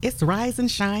It's Rise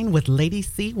and Shine with Lady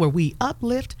C, where we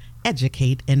uplift,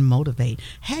 educate, and motivate.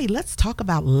 Hey, let's talk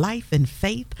about life and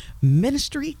faith,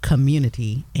 ministry,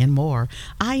 community, and more.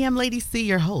 I am Lady C,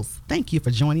 your host. Thank you for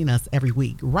joining us every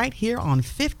week right here on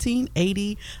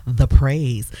 1580 The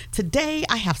Praise. Today,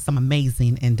 I have some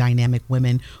amazing and dynamic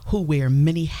women who wear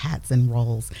many hats and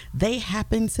roles. They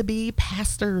happen to be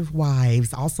pastor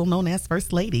wives, also known as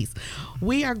first ladies.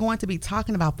 We are going to be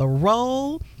talking about the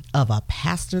role of a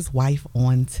pastor's wife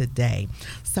on today.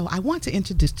 So I want to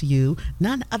introduce to you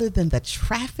none other than the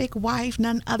traffic wife,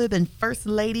 none other than First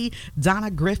Lady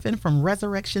Donna Griffin from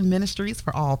Resurrection Ministries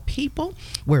for All People,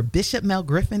 where Bishop Mel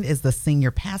Griffin is the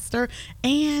senior pastor,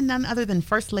 and none other than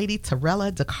First Lady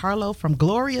Terrella DeCarlo from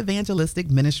Glory Evangelistic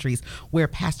Ministries, where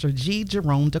Pastor G.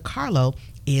 Jerome DeCarlo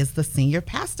is the senior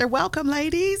pastor. Welcome,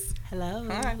 ladies. Hello.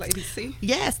 Hi, Lady C.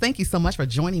 Yes, thank you so much for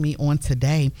joining me on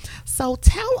today. So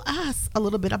tell us a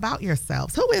little bit about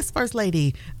yourselves. Who is First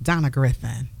Lady Donna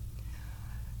Griffin?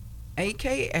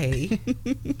 AKA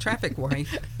Traffic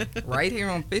Wife, right here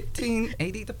on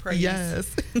 1580 The Praise.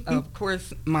 Yes. Of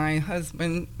course, my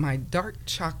husband, my dark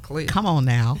chocolate. Come on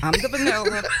now. I'm the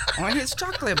vanilla on his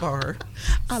chocolate bar.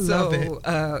 I love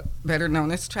it. Better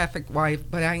known as Traffic Wife,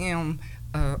 but I am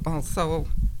also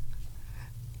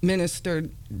Minister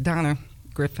Donna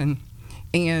Griffin.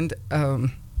 And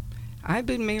I've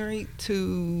been married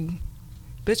to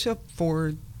Bishop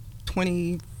for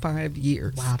 25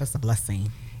 years. Wow, that's a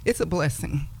blessing. It's a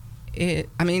blessing. I'm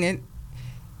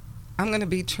going to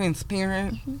be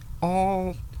transparent. Mm-hmm.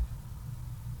 All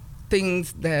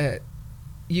things that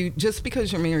just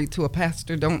because you're married to a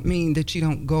pastor don't mean that you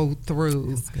don't go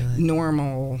through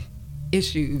normal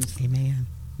issues. Amen.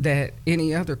 That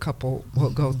any other couple will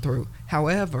go through.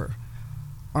 However,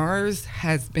 ours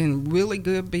has been really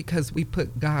good because we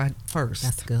put God first.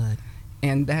 That's good.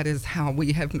 And that is how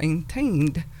we have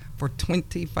maintained for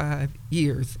 25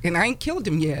 years. And I ain't killed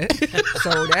him yet.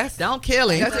 So that's... Don't kill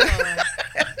him.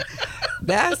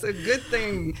 That's a good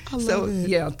thing. I love it.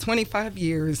 Yeah, 25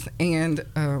 years. And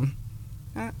I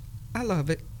love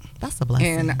it. That's a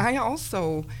blessing. And I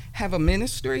also have a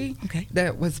ministry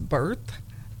that was birthed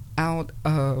out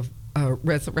of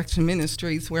Resurrection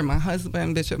Ministries, where my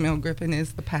husband, Bishop Mel Griffin,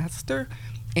 is the pastor.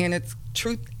 And it's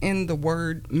Truth in the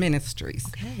Word Ministries.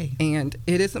 Okay. And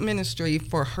it is a ministry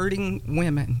for hurting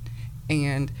women.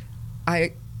 And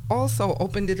I also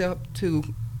opened it up to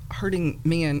hurting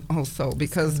men also,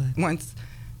 because once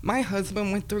my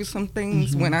husband went through some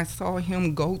things, when I saw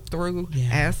him go through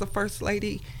as a first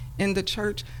lady in the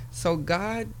church. So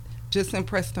God just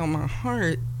impressed on my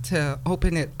heart to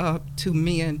open it up to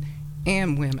men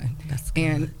and women. That's good.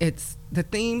 And the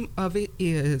theme of it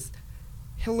is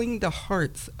healing the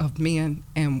hearts of men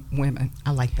and women.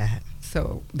 I like that.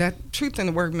 So that Truth in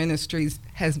the Word Ministries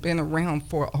has been around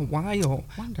for a while.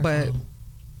 Wonderful. But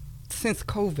since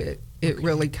COVID, it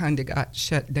really kind of got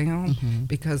shut down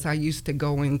because I used to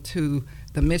go into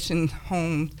the mission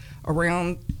homes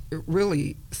around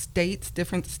really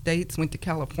different states, went to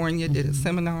California, did a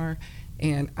seminar.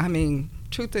 And I mean,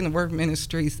 Truth in the Word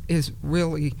Ministries is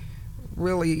really,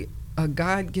 really a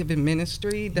God-given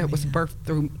ministry that was birthed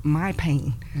through my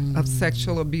pain of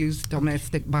sexual abuse,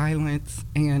 domestic violence,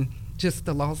 and just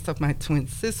the loss of my twin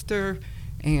sister,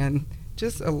 and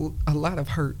just a lot of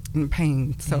hurt and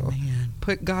pain. So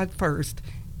put God first.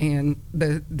 And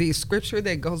the scripture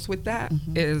that goes with that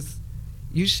is,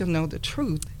 you shall know the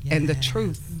truth, and the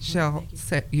truth shall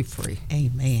set you free.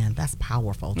 Amen. That's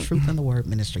powerful. Truth in the Word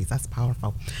Ministries. That's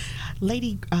powerful.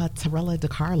 Lady Terrella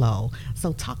DeCarlo,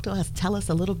 so talk to us. Tell us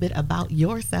a little bit about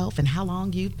yourself and how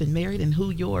long you've been married and who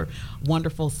your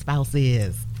wonderful spouse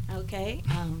is. Okay.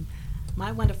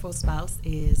 My wonderful spouse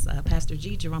is Pastor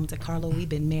G. Jerome DeCarlo. We've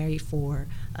been married for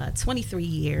 23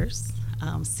 years,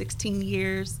 16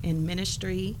 years in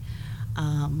ministry.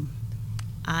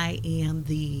 I am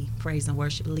the praise and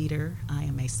worship leader. I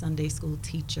am a Sunday school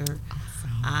teacher. Awesome.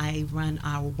 I run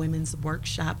our women's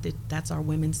workshop. That's our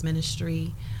women's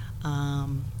ministry.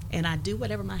 And I do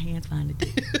whatever my hands find to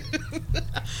do.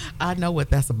 I know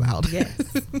what that's about. Yes.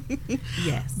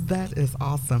 Yes. That is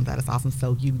awesome. That is awesome.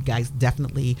 So you guys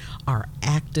definitely are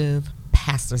active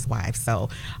pastor's wives. So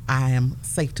I am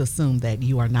safe to assume that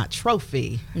you are not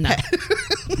trophy. No.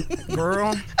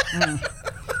 Girl.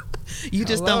 You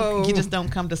just don't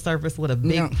come to service with a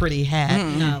big pretty hat.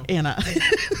 No. And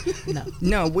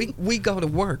No, we go to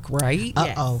work, right?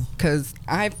 Uh-oh. Because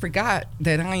I forgot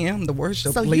that I am the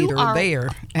worship So leader you are, there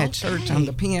at church. I'm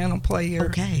the piano player.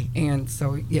 Okay. And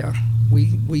so, yeah.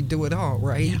 we do it all,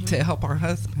 right, to help our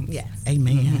husbands. Yes.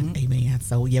 Amen. Amen.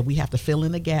 So yeah, we have to fill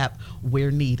in the gap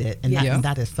where needed, and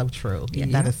that is so true.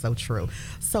 That is so true.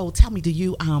 So tell me, do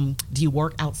you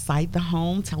work outside the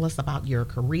home? Tell us about your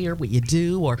career, what you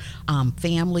do, or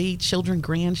family, children,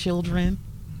 grandchildren.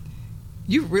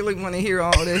 You really want to hear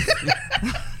all this?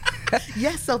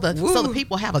 Yes, so the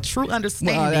people have a true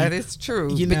understanding. Well, that is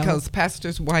true, because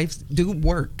pastors' wives do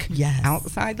work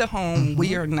outside the home.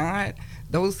 We are not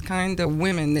those kind of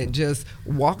women that just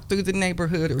walk through the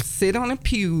neighborhood or sit on a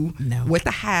pew with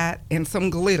a hat and some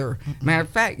glitter. Matter of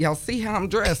fact, y'all see how I'm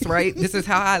dressed, right? This is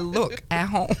how I look at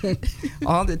home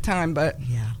all the time. But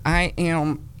I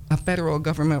am a federal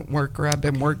government worker. I've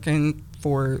been working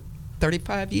for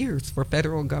 35 years for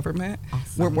federal government.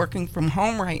 Awesome. We're working from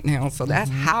home right now, so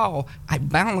that's how I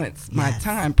balance my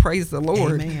time. Praise the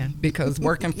Lord. Amen. Because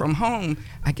working from home,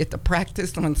 I get to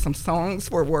practice on some songs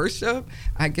for worship.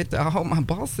 I hope my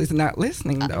boss is not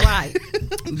listening though. Right.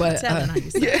 But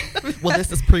well,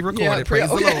 this is pre-recorded. Praise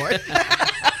the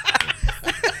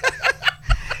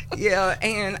Lord.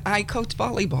 And I coach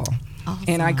volleyball. Awesome.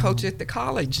 And I coach at the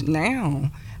college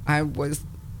now. I was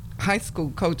high school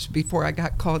coach before I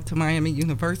got called to Miami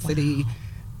University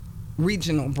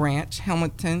regional branch,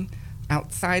 Hamilton,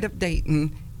 outside of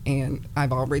Dayton, and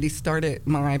I've already started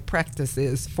my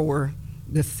practices for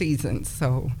the season.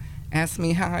 So ask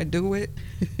me how I do it.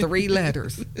 3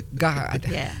 letters, God.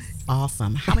 Yes.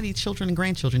 Awesome. How many children and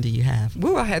grandchildren do you have?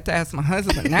 Well, I had to ask my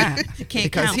husband that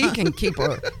because he can keep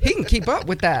up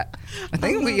with that. I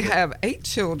think we have 8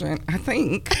 children,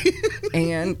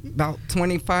 and about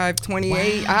 25,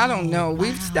 28. I don't know.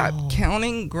 We've stopped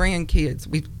counting grandkids.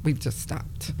 We've just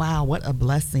stopped. Wow, what a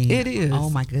blessing. It is. Oh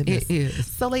my goodness. It is.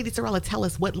 So Lady Terrella, tell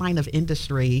us, what line of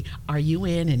industry are you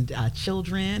in, and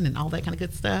children and all that kind of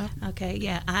good stuff? Okay,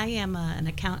 yeah. I am an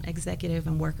account executive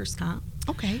in workers' comp.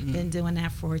 Okay. Been doing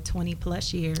that for 20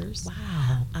 plus years.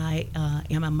 Wow. I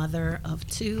am a mother of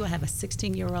 2. I have a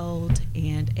 16-year-old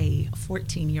and a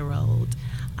 14-year-old.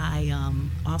 I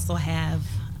also have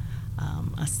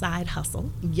a side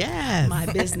hustle. Yes. My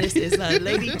business is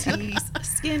Lady T's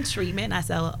Skin Treatment. I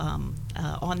sell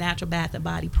all natural bath and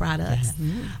body products.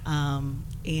 Yes.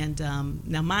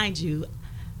 Now, mind you,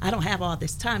 I don't have all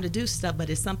this time to do stuff, but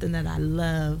it's something that I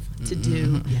love to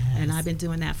do. Yes. And I've been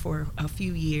doing that for a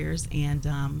few years. And,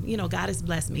 God has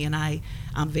blessed me. And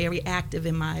I'm very active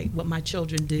in what my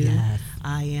children do. Yes.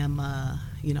 I am,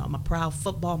 I'm a proud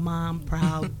football mom,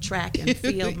 proud track and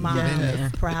field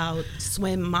mom, proud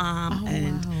swim mom.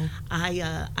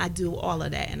 I do all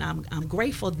of that. And I'm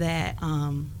grateful that,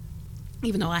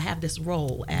 even though I have this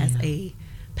role as a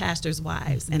pastor's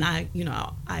wives, and I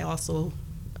also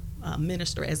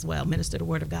minister as well, minister the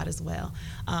word of God as well.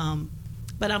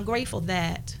 But I'm grateful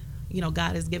that,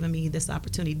 God has given me this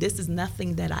opportunity. This is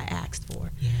nothing that I asked for.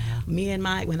 Yeah.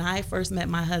 When I first met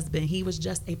my husband, he was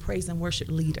just a praise and worship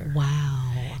leader.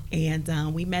 Wow.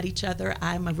 And we met each other.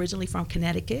 I'm originally from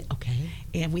Connecticut. Okay.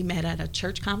 And we met at a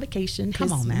church convocation.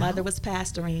 His mother was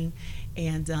pastoring,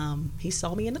 and he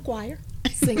saw me in the choir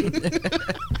singing.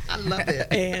 I love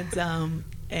it.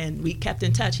 And we kept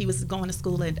in touch. He was going to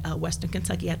school in Western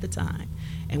Kentucky at the time.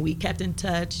 And we kept in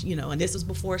touch, and this was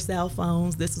before cell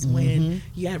phones. This was when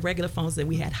you had regular phones, and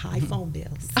we had high phone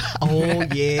bills. Oh,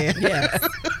 yeah. Yes.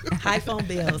 High phone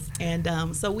bills.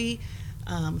 And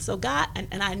so God,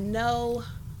 and I know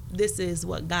this is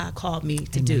what God called me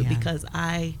to do, because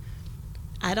I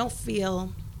don't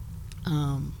feel,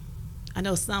 I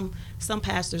know some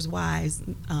pastors' wives,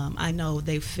 I know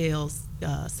they feel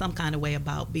some kind of way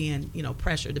about being,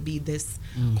 pressure to be this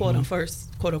quote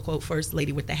unquote first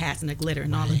lady with the hats and the glitter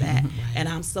and all of that. Right. And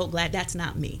I'm so glad that's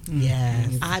not me.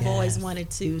 Yes. I've always wanted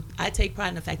to. I take pride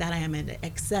in the fact that I am an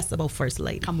accessible first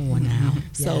lady. Come on now.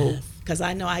 So, because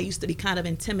I know I used to be kind of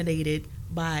intimidated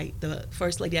by the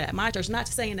first lady at my church. Not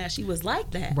saying that she was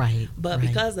like that, right? But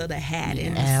because of the hat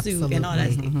and the suit and all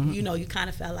that, you kind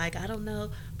of felt like, I don't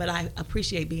know, but I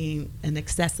appreciate being an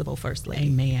accessible first lady.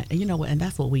 Amen. And and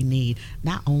that's what we need.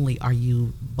 Not only are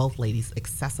you both ladies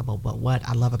accessible, but what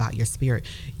I love about your spirit,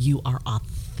 you are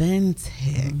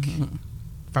authentic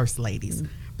first ladies,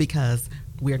 because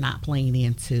we're not playing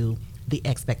into the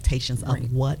expectations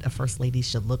of what a first lady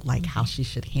should look like, how she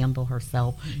should handle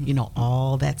herself,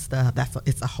 all that stuff.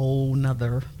 It's a whole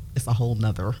nother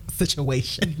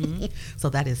situation. So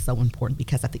that is so important,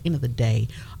 because at the end of the day,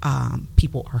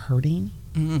 people are hurting.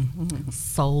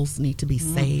 Souls need to be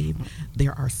saved.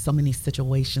 There are so many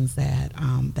situations that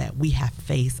we have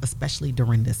faced, especially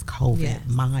during this COVID. Yes.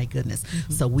 My goodness.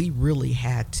 So we really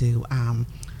had to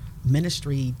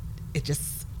ministry.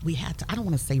 we had to, I don't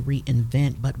want to say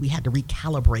reinvent, but we had to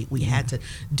recalibrate. We had to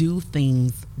do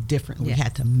things differently. Yes. We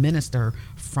had to minister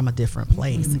from a different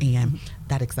place. And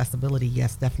that accessibility,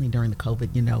 yes, definitely during the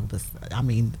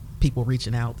COVID, people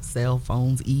reaching out, cell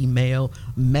phones, email,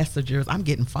 messengers. I'm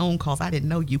getting phone calls. I didn't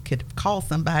know you could call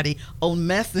somebody on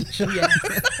Messenger.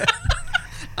 Yes.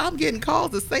 I'm getting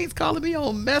calls. The saints calling me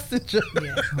on Messenger.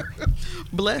 Yeah.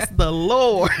 Bless the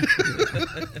Lord.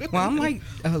 Well, I'm like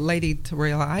Lady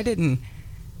Terrella. I didn't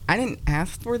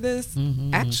ask for this.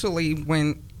 Actually,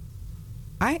 when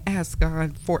I asked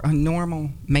God for a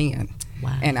normal man,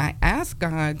 and I asked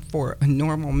God for a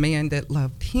normal man that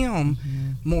loved him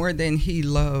more than he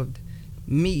loved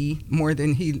me, more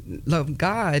than he loved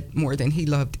God, more than he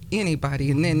loved anybody.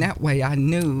 And then that way I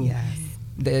knew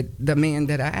that the man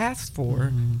that I asked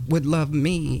for would love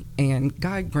me. And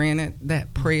God granted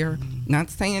that prayer. Not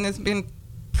saying it's been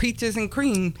peaches and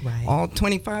cream all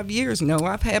 25 years. No,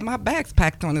 I've had my bags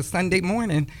packed on a Sunday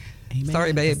morning. Amen.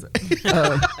 Sorry, babe.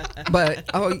 But,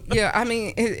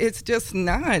 it's just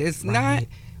not. It's not.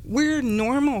 We're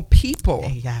normal people.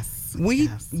 Yes.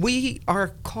 We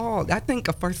are called. I think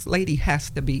a first lady has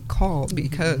to be called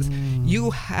because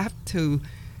you have to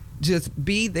just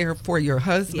be there for your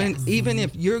husband. Yes. Even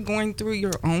if you're going through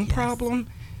your own problem,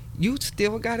 you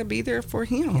still got to be there for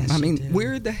him. Yes,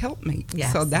 we're the helpmates.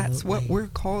 Yes, so that's what we're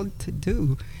called to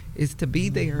do, is to be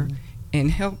there and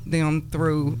help them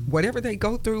through whatever they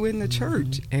go through in the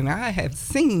church. And I have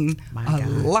seen a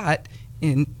lot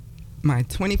in my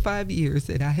 25 years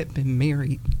that I have been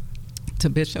married to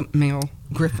Bishop Mel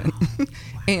Griffin. Wow.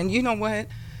 And you know what?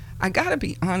 I got to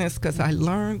be honest, because I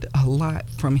learned a lot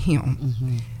from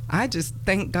him. I just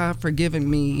thank God for giving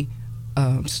me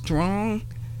a strong,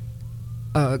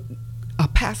 a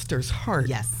pastor's heart.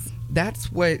 Yes.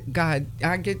 That's what God,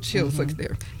 I get chills look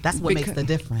there. That's what makes the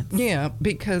difference. Yeah,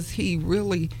 because he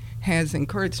really has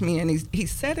encouraged me, and he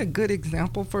set a good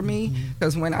example for me,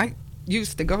 because when I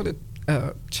used to go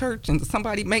to church and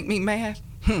somebody make me mad,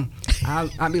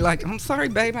 I'll be like, I'm sorry,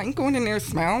 babe, I ain't going in there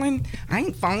smiling. I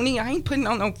ain't phony. I ain't putting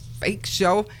on no fake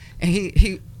show. And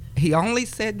he only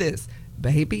said this,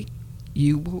 baby,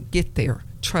 you will get there.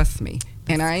 Trust me.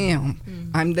 And I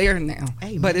am. I'm there now.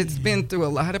 Amen. But it's been through a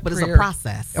lot of prayer. But it's a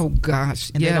process. Oh, gosh.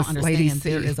 And yes, they don't understand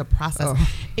there is a process.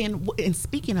 And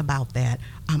speaking about that,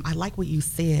 I like what you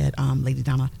said, Lady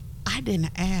Donna. I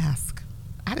didn't ask.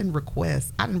 I didn't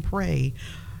request. I didn't pray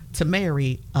to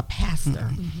marry a pastor.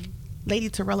 Lady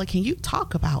Terrella, can you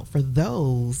talk about, for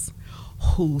those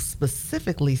who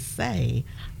specifically say,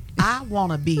 I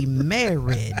want to be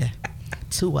married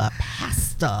to a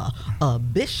pastor, a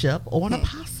bishop, or an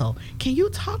apostle? Can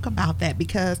you talk about that?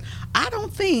 Because I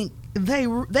don't think they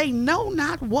know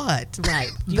not what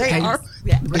they are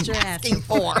what you're asking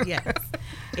for. Yes.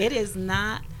 It is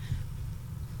not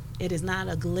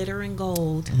a glitter and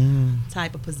gold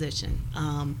type of position.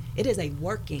 It is a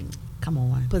working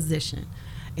position.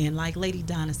 And like Lady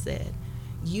Donna said,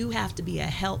 you have to be a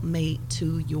helpmate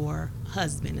to your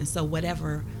husband. And so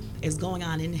whatever is going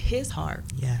on in his heart,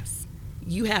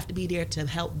 you have to be there to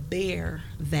help bear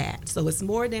that. So it's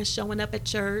more than showing up at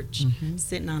church,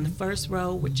 sitting on the first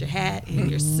row with your hat and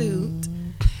your suit,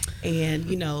 and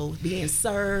being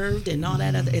served and all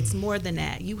that other. It's more than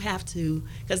that. You have to,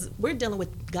 because we're dealing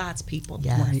with God's people,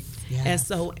 and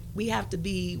so we have to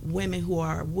be women who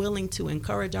are willing to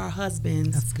encourage our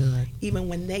husbands. That's good. Even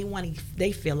when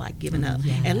they feel like giving up.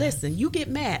 And listen, you get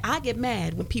mad. I get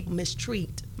mad when people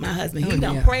mistreat my husband. He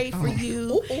done prayed for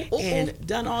you and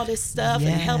done all this stuff and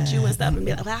helped you and stuff. And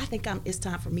I think it's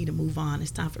time for me to move on.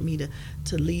 It's time for me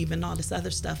to leave and all this other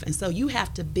stuff. And so you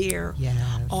have to bear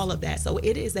all of that. So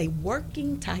it is a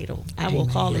working title. I will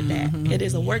call it that. It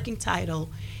is a working title.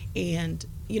 And,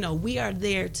 we are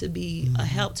there to be a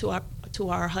help to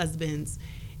our husbands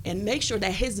and make sure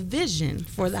that his vision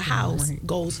for the house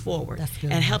goes forward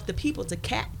and help the people to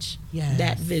catch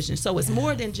that vision. So it's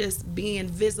more than just being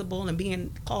visible and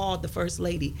being called the first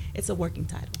lady. It's a working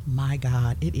title. My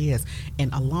God, it is.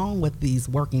 And along with these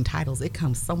working titles, it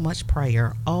comes so much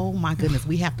prayer. Oh my goodness,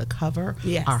 we have to cover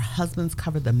our husbands,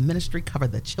 cover the ministry, cover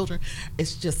the children.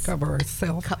 It's just cover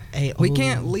ourselves. We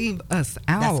can't leave us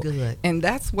out. That's good. And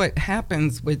that's what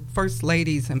happens with first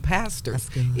ladies and pastors.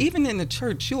 Even in the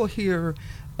church, you'll hear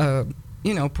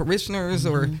parishioners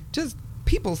or just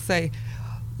people say,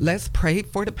 let's pray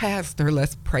for the pastor,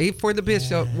 let's pray for the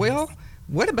bishop. Well,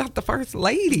 what about the first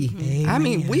lady? Amen. I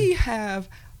mean, we have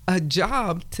a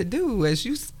job to do, as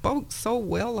you spoke so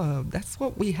well of. That's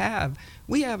what we have.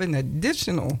 We have an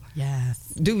additional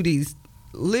duties,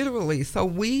 literally. So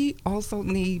we also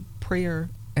need prayer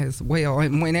as well.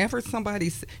 And whenever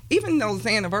somebody's, even those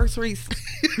anniversaries,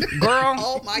 girl,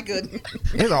 Oh my goodness.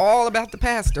 it's all about the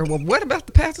pastor. Well, what about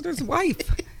the pastor's wife?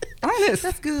 Honest.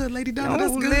 That's good, Lady Donna. No,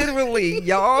 That's good. literally,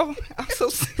 y'all. I'm so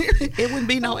serious. It wouldn't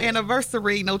be no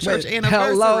anniversary, no church But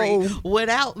anniversary hello.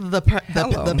 without the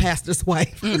Hello. pastor's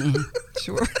wife.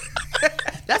 Sure.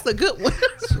 That's a good one.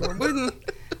 Sure wouldn't.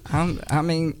 I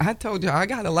mean, I told you I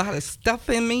got a lot of stuff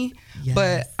in me, Yes.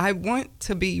 but I want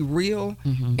to be real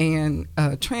and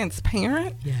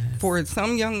transparent. Yes. For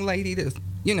some young lady that's,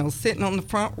 sitting on the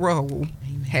front row,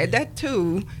 had that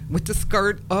too, with the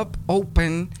skirt up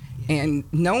open, and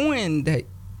knowing that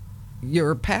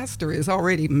your pastor is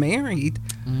already married.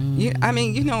 Yeah, I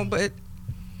mean, but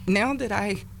now that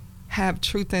I have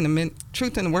Truth in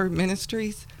the Word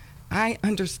Ministries, I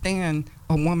understand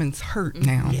a woman's hurt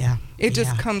now. Yeah. It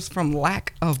just comes from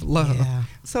lack of love. Yeah.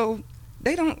 So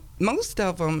most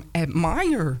of them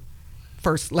admire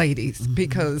first ladies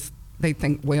because they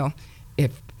think, well,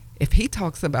 if he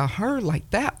talks about her like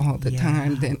that all the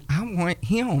time, then I want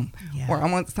him or I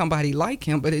want somebody like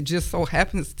him. But it just so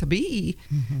happens to be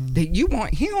that you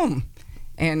want him.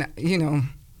 And,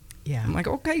 I'm like,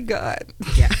 okay, God.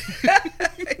 Yeah.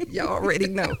 Y'all already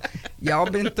know. Y'all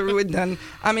been through it, done.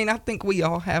 I mean, I think we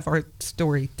all have our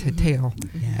story to tell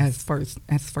as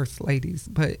first ladies,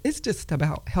 but it's just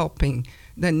about helping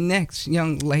the next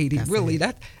young lady.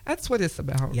 That's what it's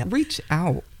about. Yep. Reach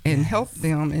out and help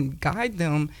them and guide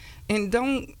them, and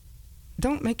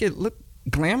don't make it look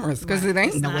glamorous because it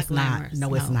ain't. No, it's not.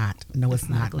 No, it's not. No, it's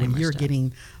not. When you're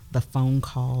getting the phone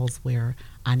calls where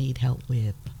I need help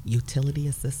with utility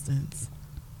assistance,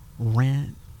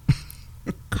 rent,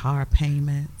 car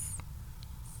payments,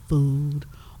 food,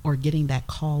 or getting that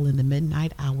call in the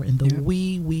midnight hour, in the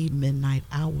wee midnight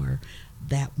hour,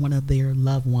 that one of their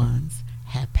loved ones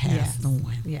had passed on.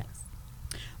 Yes.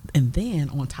 And then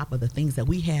on top of the things that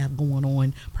we have going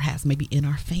on, perhaps maybe in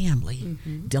our family,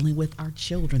 dealing with our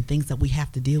children, things that we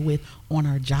have to deal with on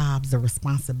our jobs, the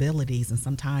responsibilities. And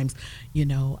sometimes,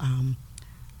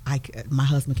 my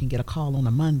husband can get a call on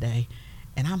a Monday,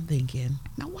 and I'm thinking,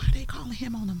 now why are they calling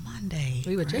him on a Monday?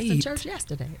 We were just in church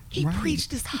yesterday. He preached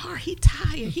his heart. He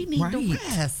tired. He need to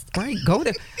rest. Right. Go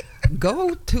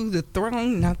to the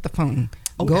throne, not the phone.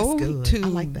 Oh, go that's good. to I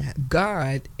like that.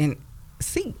 God and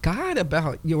seek God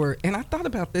about and I thought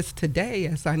about this today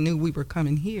as I knew we were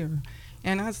coming here.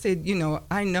 And I said,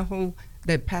 I know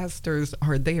that pastors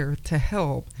are there to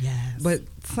help. Yes. But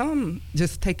some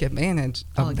just take advantage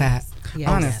of that,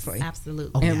 honestly. Yes,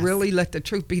 absolutely. And really let the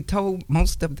truth be told,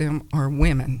 most of them are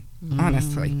women,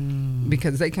 honestly,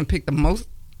 because they can pick the most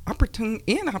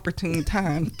inopportune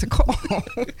time to call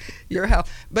your house.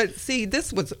 But see,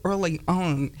 this was early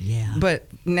on. Yeah. But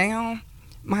now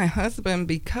my husband,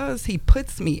 because he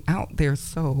puts me out there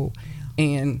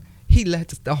and he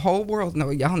lets the whole world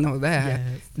know, y'all know that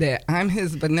I'm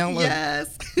his vanilla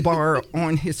bar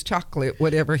on his chocolate,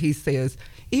 whatever he says.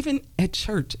 Even at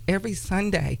church, every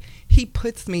Sunday, he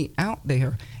puts me out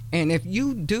there. And if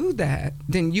you do that,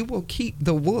 then you will keep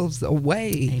the wolves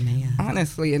away. Amen.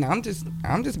 Honestly, and I'm just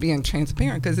being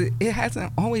transparent because it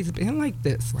hasn't always been like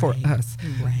this for us.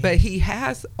 Right. But he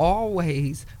has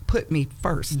always put me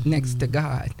first next to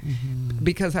God.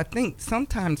 Because I think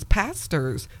sometimes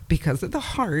pastors, because of the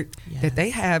heart that they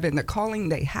have and the calling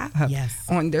they have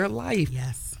on their life,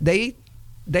 they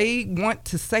want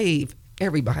to save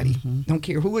everybody. Don't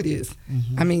care who it is.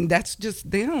 I mean, that's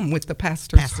just them with the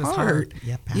pastor's heart.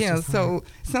 So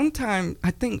sometimes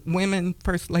I think women,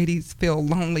 first ladies, feel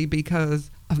lonely because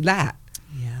of that.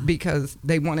 Because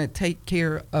they want to take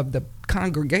care of the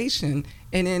congregation,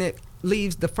 and then it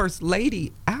leaves the first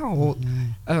lady out.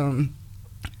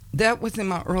 That was in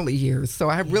my early years, so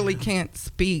I really can't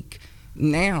speak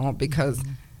now because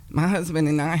my husband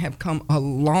and I have come a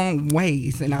long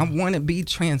ways, and I want to be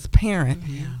transparent.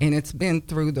 And it's been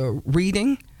through the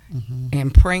reading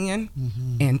and praying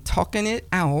and talking it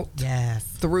out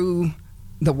through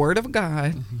the Word of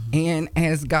God and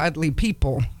as godly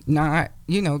people, not,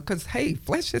 because, hey,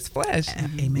 flesh is flesh.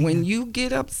 When you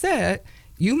get upset,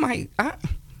 you might,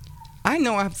 I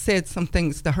know I've said some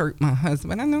things to hurt my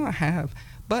husband. I know I have.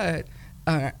 But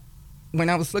when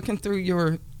I was looking through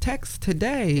your text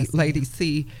today, Lady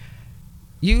C,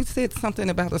 you said something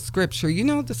about a scripture. You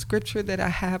know the scripture that I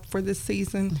have for this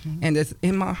season and it's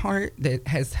in my heart that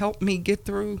has helped me get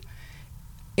through?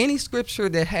 Any scripture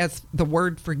that has the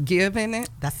word forgive in it,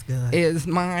 that's good, is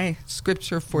my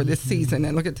scripture for this season.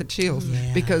 And look at the chills.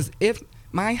 Because if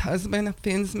my husband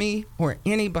offends me or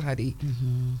anybody,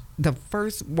 the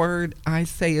first word I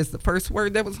say is the first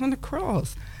word that was on the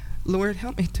cross. Lord,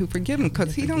 help me to forgive him,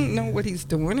 because he don't know what he's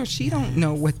doing, or she don't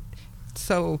know what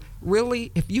So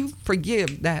really, if you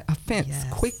forgive that offense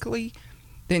quickly,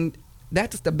 then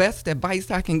that's the best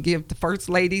advice I can give to first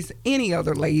ladies, any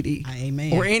other lady,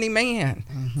 Amen. Or any man.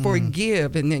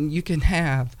 Forgive, and then you can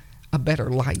have a better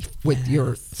life with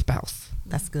your spouse.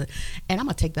 That's good. And I'm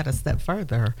going to take that a step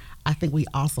further. I think we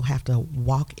also have to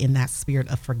walk in that spirit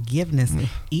of forgiveness,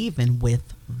 even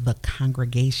with the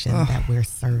congregation that we're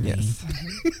serving. Yes.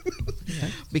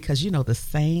 Because, the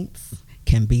saints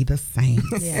can be the saints.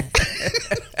 Yes.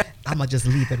 I'm going to just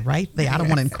leave it right there. I don't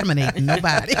want to incriminate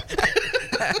nobody.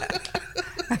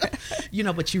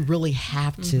 But you really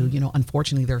have to.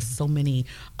 Unfortunately, there's so many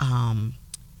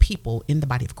people in the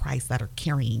body of Christ that are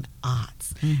carrying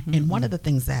odds. And one of the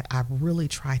things that I really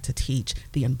try to teach,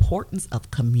 the importance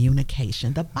of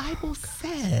communication. The Bible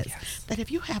says that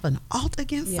if you have an ought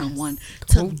against someone,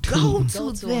 to go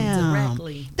to them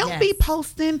directly. Don't be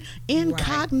posting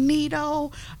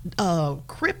incognito,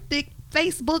 cryptic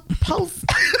Facebook posts.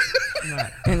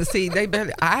 Right. And see, they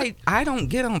better. I don't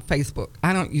get on Facebook.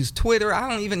 I don't use Twitter. I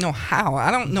don't even know how.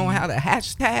 I don't know how to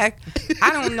hashtag.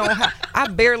 I don't know how. I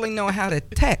barely know how to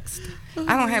text.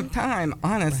 I don't have time,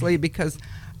 honestly, because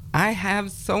I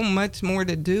have so much more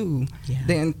to do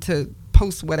than to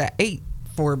post what I ate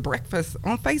for breakfast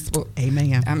on Facebook.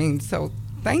 Amen. I mean, so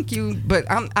thank you, but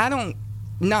I don't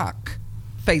knock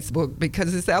Facebook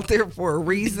because it's out there for a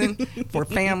reason, for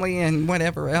family and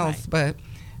whatever else. But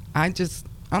I'm just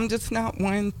not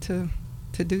one to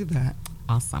do that.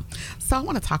 Awesome. So I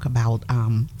want to talk about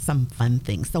some fun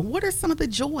things. So what are some of the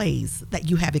joys that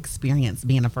you have experienced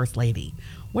being a first lady?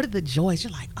 What are the joys?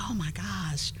 You're like, oh my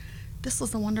gosh, this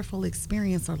was a wonderful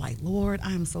experience. Or like, Lord,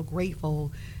 I am so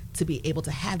grateful to be able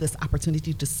to have this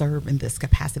opportunity to serve in this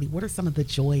capacity. What are some of the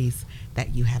joys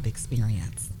that you have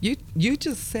experienced? You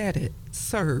just said it.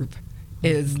 Serve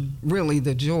is really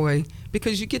the joy,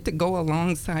 because you get to go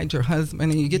alongside your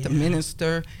husband and you get to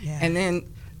minister. And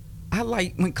then I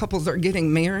like when couples are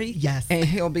getting married, and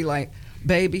he'll be like,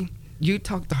 baby, you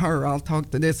talk to her, I'll talk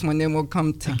to this one, then we'll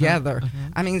come together.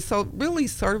 I mean, so really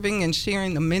serving and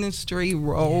sharing the ministry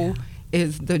role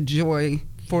is the joy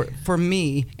for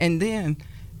me. And then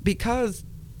because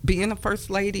being a first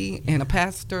lady and a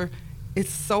pastor,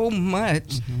 it's so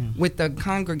much with the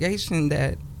congregation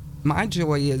that my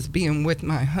joy is being with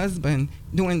my husband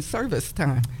doing service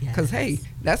time. Because, hey,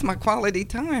 that's my quality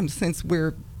time since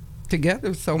we're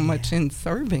together so much in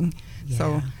serving.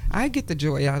 So I get the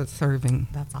joy out of serving.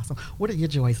 That's awesome. What are your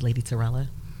joys, Lady Terrella?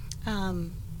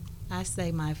 I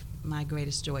say my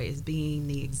greatest joy is being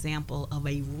the example of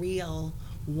a real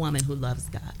woman who loves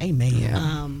God.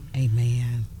 Amen.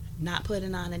 Amen. Not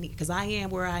putting on any, because I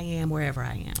am where I am wherever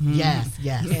I am. Yes.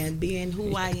 And being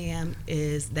who I am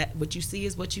is that what you see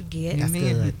is what you get. That's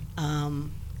good.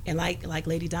 And like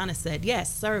Lady Donna said,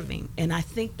 serving. And I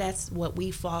think that's what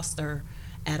we foster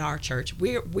at our church.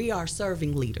 We are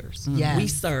serving leaders. We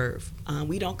serve.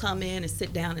 We don't come in and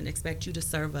sit down and expect you to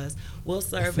serve us. We'll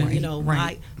serve, and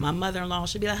my mother-in-law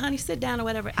should be like, honey, sit down or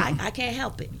whatever. I can't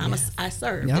help it. I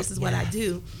serve. This is what I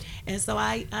do. And so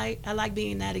I like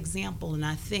being that example. And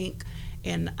I think,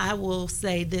 and I will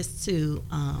say this too,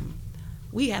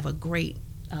 we have a great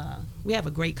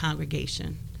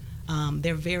congregation.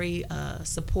 They're very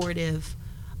supportive.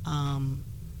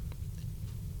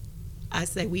 I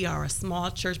say we are a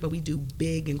small church, but we do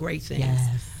big and great things.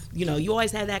 You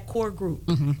always have that core group.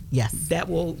 That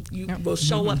will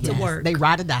show up to work. They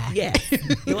ride or die.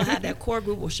 You'll have that core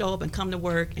group will show up and come to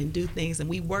work and do things, and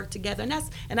we work together. And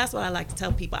that's what I like to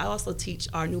tell people. I also teach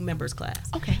our new members class.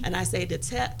 And I say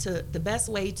the best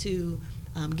way to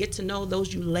get to know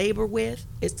those you labor with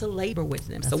is to labor with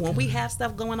them. So when we have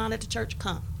stuff going on at the church,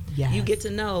 come. You get to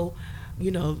know.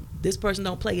 This person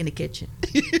don't play in the kitchen.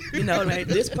 Right?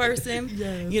 This person,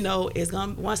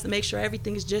 wants to make sure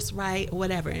everything is just right or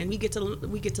whatever. And we get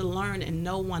to learn and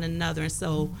know one another. And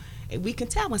so we can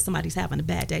tell when somebody's having a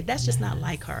bad day. That's just not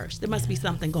like hers. There must be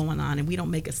something going on, and we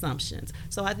don't make assumptions.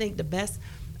 So I think the best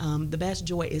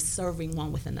joy is serving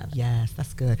one with another. Yes,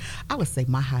 that's good. I would say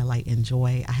my highlight in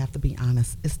joy, I have to be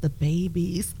honest, is the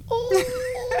babies.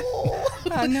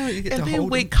 I know you get to hold them. And then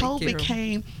when COVID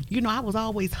came, I was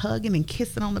always hugging and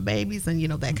kissing on the babies, and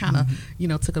that kind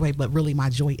of took away. But really, my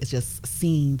joy is just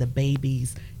seeing the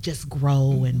babies just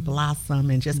grow and blossom,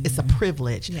 and just it's a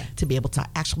privilege to be able to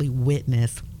actually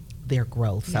witness their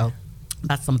growth. So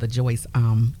that's some of the joys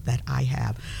that I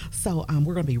have. So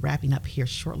we're going to be wrapping up here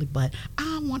shortly, but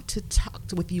I want to talk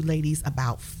with you ladies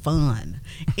about fun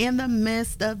in the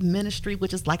midst of ministry,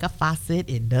 which is like a faucet.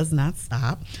 It does not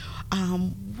stop.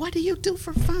 What do you do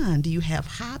for fun? Do you have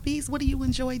hobbies? What do you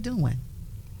enjoy doing?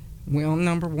 Well,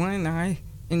 number one, I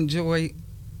enjoy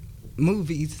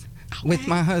movies. with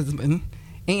my husband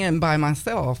and by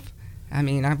myself. I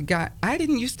mean, I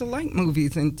didn't used to like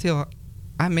movies until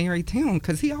I married him,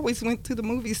 because he always went to the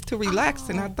movies to relax.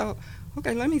 And I thought,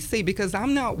 okay, let me see, because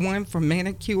I'm not one for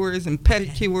manicures and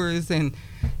pedicures and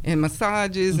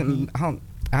massages, and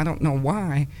I don't know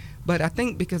why, but I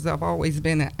think because I've always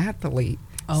been an athlete.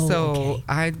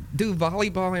 I do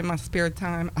volleyball in my spare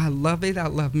time. I love it. I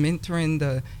love mentoring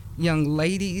the young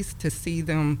ladies to see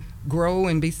them grow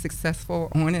and be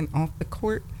successful on and off the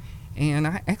court. And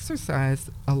I exercise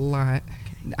a lot.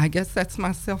 I guess that's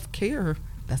my self-care.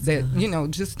 That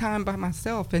good. Just time by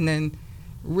myself. And then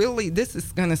really, this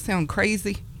is going to sound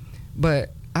crazy,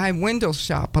 but I window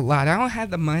shop a lot. I don't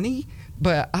have the money,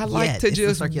 but I like to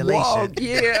just walk.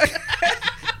 Yeah.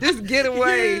 Just get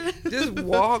away. Just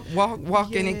walk,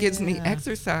 and it gives me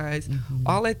exercise.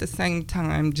 All at the same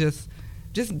time, just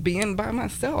being by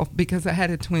myself, because I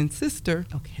had a twin sister.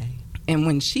 Okay. And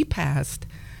when she passed,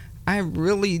 I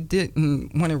really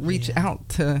didn't want to reach out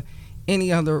to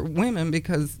any other women,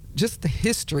 because just the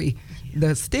history,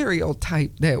 the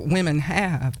stereotype that women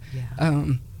have,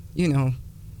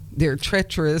 they're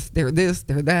treacherous, they're this,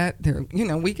 they're that,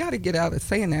 we got to get out of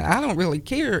saying that. I don't really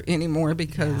care anymore,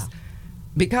 because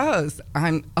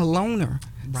I'm a loner.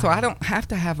 Right. So I don't have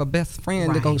to have a best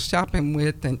friend to go shopping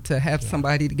with, and to have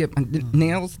somebody to get my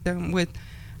nails done with.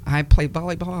 I play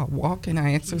volleyball, I walk, and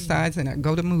I exercise, and I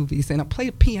go to movies, and I play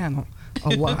the piano a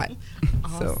lot.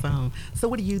 Awesome. So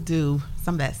what do you do,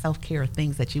 some of that self-care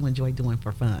things that you enjoy doing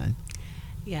for fun?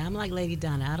 Yeah, I'm like Lady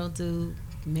Donna. I don't do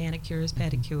manicures,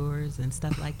 pedicures, and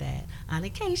stuff like that. On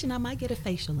occasion, I might get a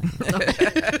facial in.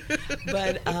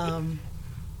 But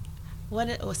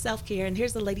self-care, and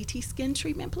here's the Lady T skin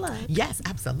treatment plug. Yes,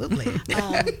 absolutely.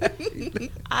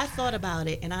 I thought about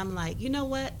it, and I'm like, you know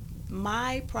what?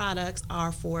 My products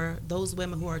are for those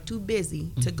women who are too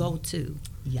busy to go to.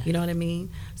 Yes. You know what I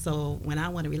mean? So when I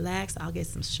want to relax, I'll get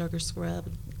some sugar scrub,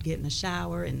 get in the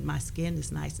shower, and my skin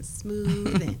is nice and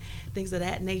smooth and things of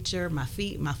that nature. My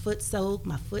foot soak,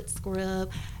 my foot scrub.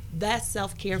 That's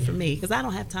self-care for me, because I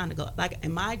don't have time to go.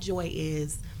 And my joy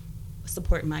is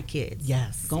supporting my kids.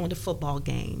 Yes. Going to football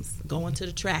games, going to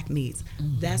the track meets.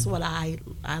 That's what I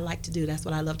like to do. That's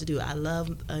what I love to do. I love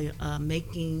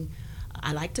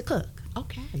I like to cook.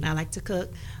 Okay. I like to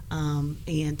cook.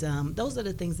 And those are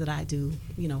the things that I do,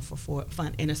 for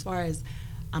fun. And as far as,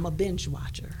 I'm a binge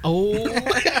watcher. Oh.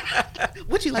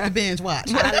 What you like to binge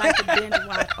watch? I like to binge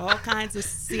watch all kinds of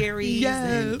series.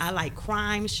 Yes. And I like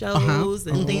crime shows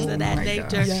and things of that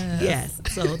nature. Yes.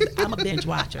 So I'm a binge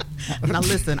watcher. Now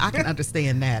listen, I can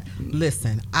understand that.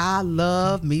 Listen, I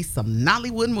love me some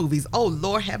Nollywood movies. Oh,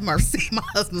 Lord have mercy. My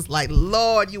husband's like,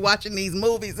 Lord, you watching these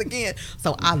movies again.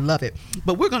 So I love it.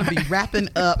 But we're going to be wrapping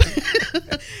up.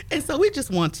 And so we just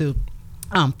want to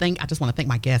I just want to thank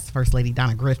my guests, First Lady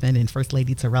Donna Griffin and First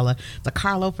Lady Terrella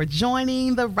DeCarlo, for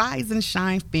joining the Rise and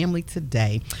Shine family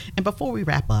today. And before we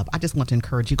wrap up, I just want to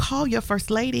encourage you, call your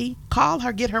First Lady, call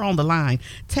her, get her on the line,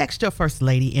 text your First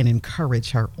Lady and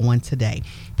encourage her on today.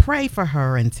 Pray for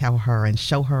her and tell her and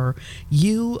show her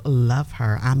you love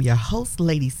her. I'm your host,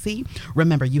 Lady C.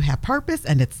 Remember, you have purpose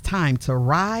and it's time to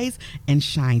rise and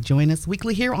shine. Join us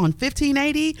weekly here on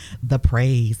 1580 The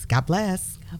Praise. God bless.